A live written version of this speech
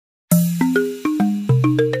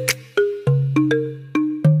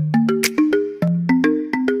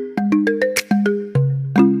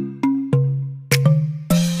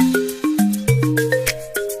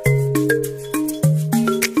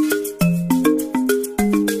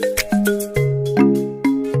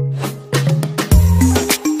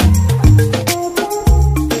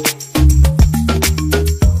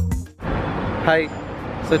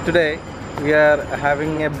So today we are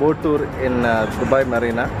having a boat tour in Dubai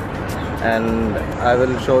Marina, and I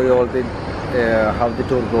will show you all the how the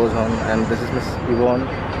tour goes on. And this is Miss Yvonne,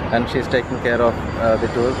 and she's taking care of the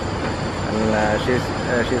tour, and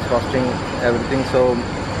she's hosting everything. So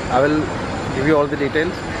I will give you all the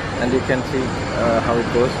details, and you can see how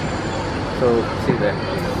it goes. So see you there.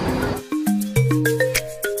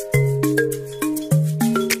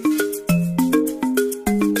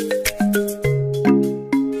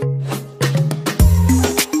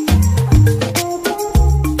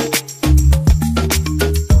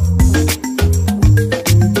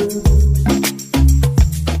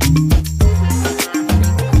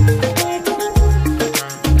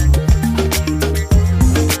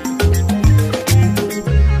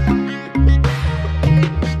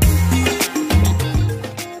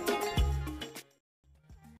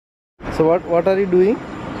 So what are you doing?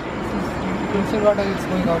 Inside water is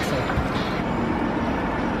going outside.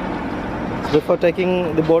 So before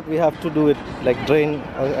taking the boat, we have to do it like drain.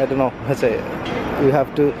 I don't know. Let's say we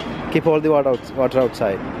have to keep all the water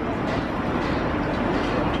outside.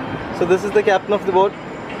 So this is the captain of the boat.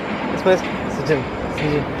 It's my Sachin.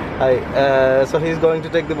 Hi. So he's going to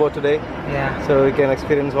take the boat today. Yeah. So we can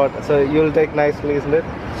experience what. So you'll take nicely, isn't it?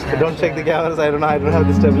 Sure, So don't check the cameras. I don't know. I don't have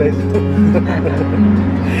the stabilizer.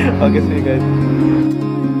 Okay, see you guys.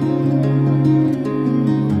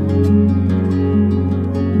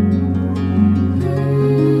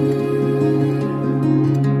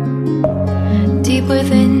 Deep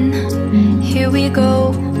within, here we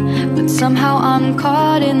go, but somehow I'm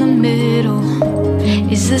caught in the middle.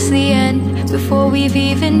 Is this the end before we've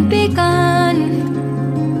even begun?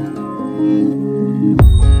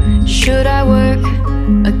 Should I work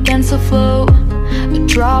against the flow? A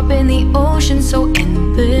drop in the ocean so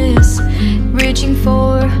endless, reaching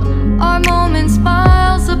for our moments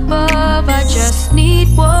miles above. I just need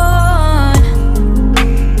one.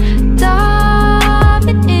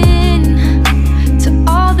 Diving in to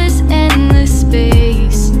all this endless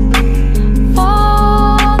space,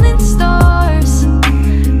 falling stars,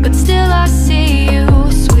 but still I see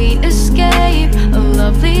you. Sweet escape, a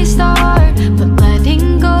lovely start, but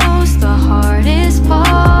letting go's the hardest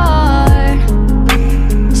part.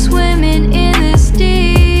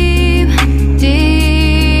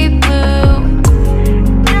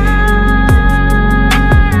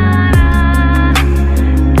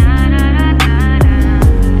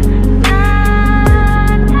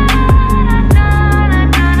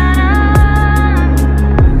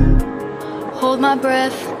 My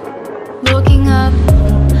breath, looking up,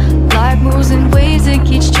 life moves in ways that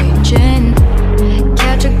keeps changing.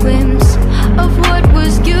 Catch a glimpse of what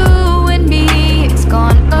was you and me. It's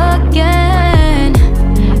gone again,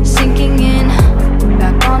 sinking in,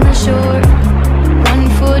 back on the shore, one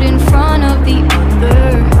foot in front of the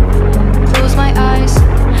other. Close my eyes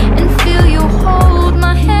and feel you hold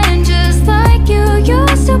my hand just like you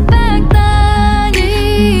used to back then.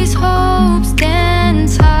 These hopes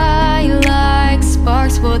dance high like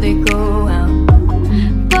sparks before they go out,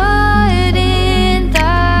 but in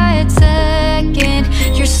that second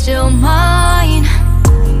you're still mine.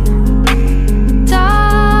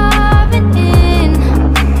 Diving in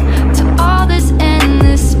to all this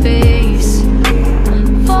endless space,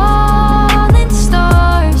 falling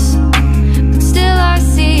stars, but still I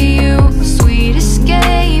see you. Sweet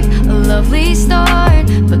escape, a lovely start,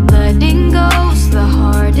 but letting go's the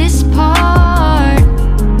hardest part.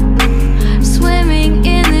 Swimming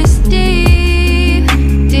in this deep,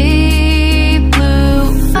 deep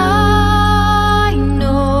blue. I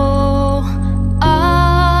know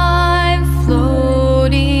I'm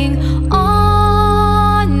floating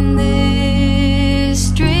on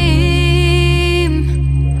this dream,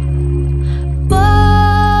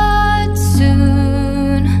 but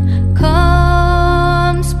soon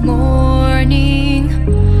comes morning.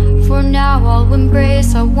 For now I'll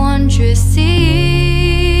embrace our wondrous sea.